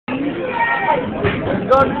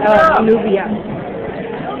Nuvia.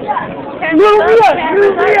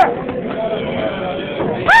 Nuvia!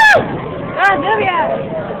 Woo! Nuvia!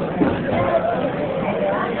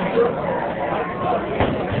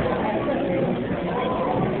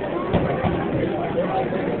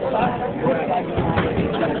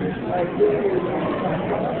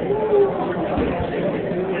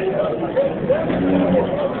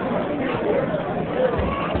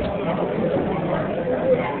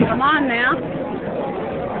 Come on now.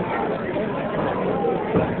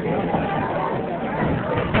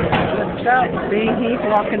 See, he's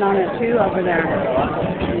walking on it too over there.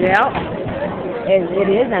 Yep. It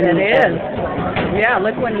is. It is. Yeah,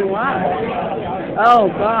 look when you watch. Oh,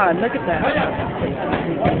 God, look at that.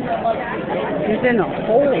 He's in a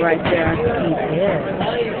hole right there. He is.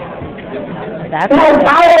 That's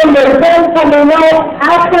bottle number 10 coming out.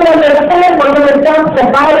 After number 10, we're going to jump to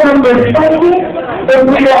bottle number 20, and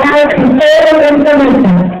we will have some further information.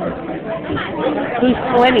 He's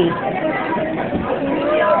 20.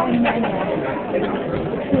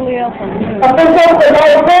 Officials for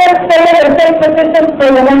bottle 10, stand and take positions for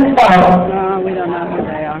the next bottle. No, we don't know who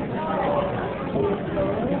they are.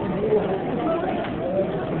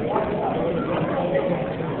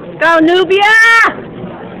 Go, Nuvia!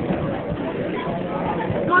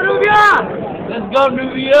 Go, Nuvia! Let's go,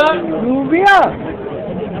 Nuvia! Nuvia!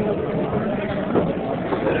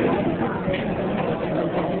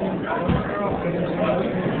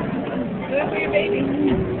 Nuvia, baby!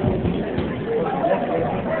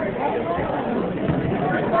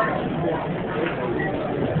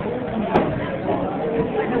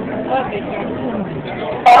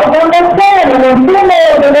 Number 10, in the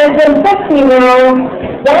female division 15-year-old,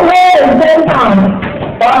 one man is 10 pounds.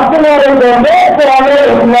 Boston is the red color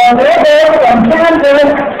is number 8 from Kansas,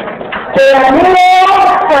 Deyanira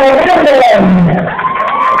Hernandez.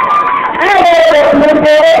 And the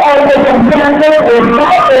number of the contender is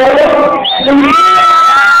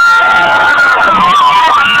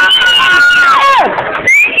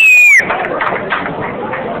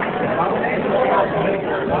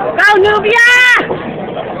Go, Nuvia!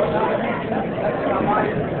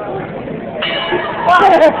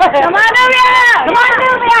 Come on, Nuvia! Come on,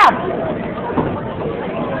 Nuvia!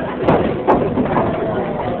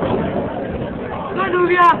 Go,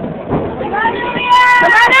 Nuvia! Come on, Nuvia!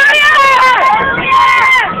 Come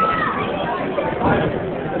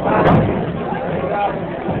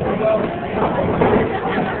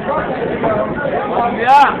on,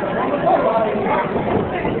 Nuvia!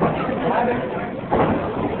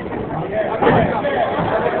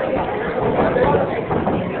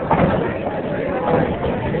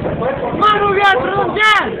 Come on, Nuvia! Throw them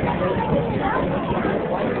down!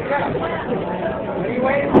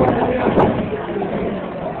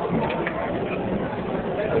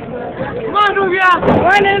 Come on, Nuvia! Come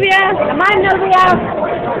on, Nuvia! Come on, Nuvia!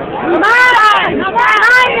 Come on! Come on, Nuvia!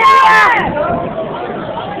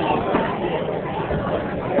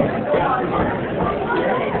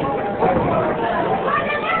 Come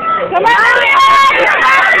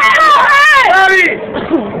on,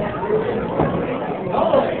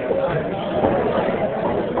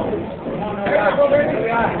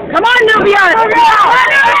 Nuvia! Come on, Nuvia! Come on!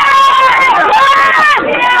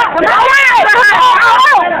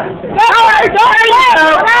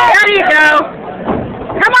 There you go.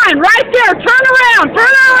 Come on, right there. Turn around.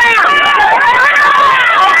 Turn around.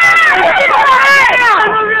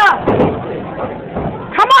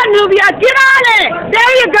 Come on, Nuvia. Get on it.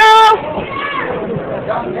 There you go.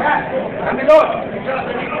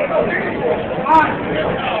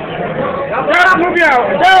 Come on, Nuvia!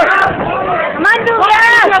 Come on, Nuvia.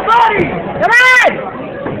 Come on. Come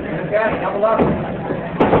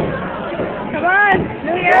on,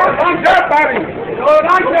 Nuvia.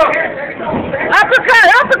 Uppercut,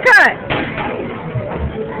 uppercut.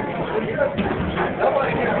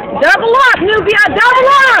 Double up, Nuvia, double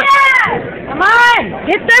up. Come on,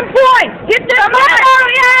 get them points. Get them points.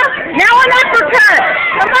 Now an uppercut.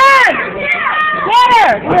 Come on.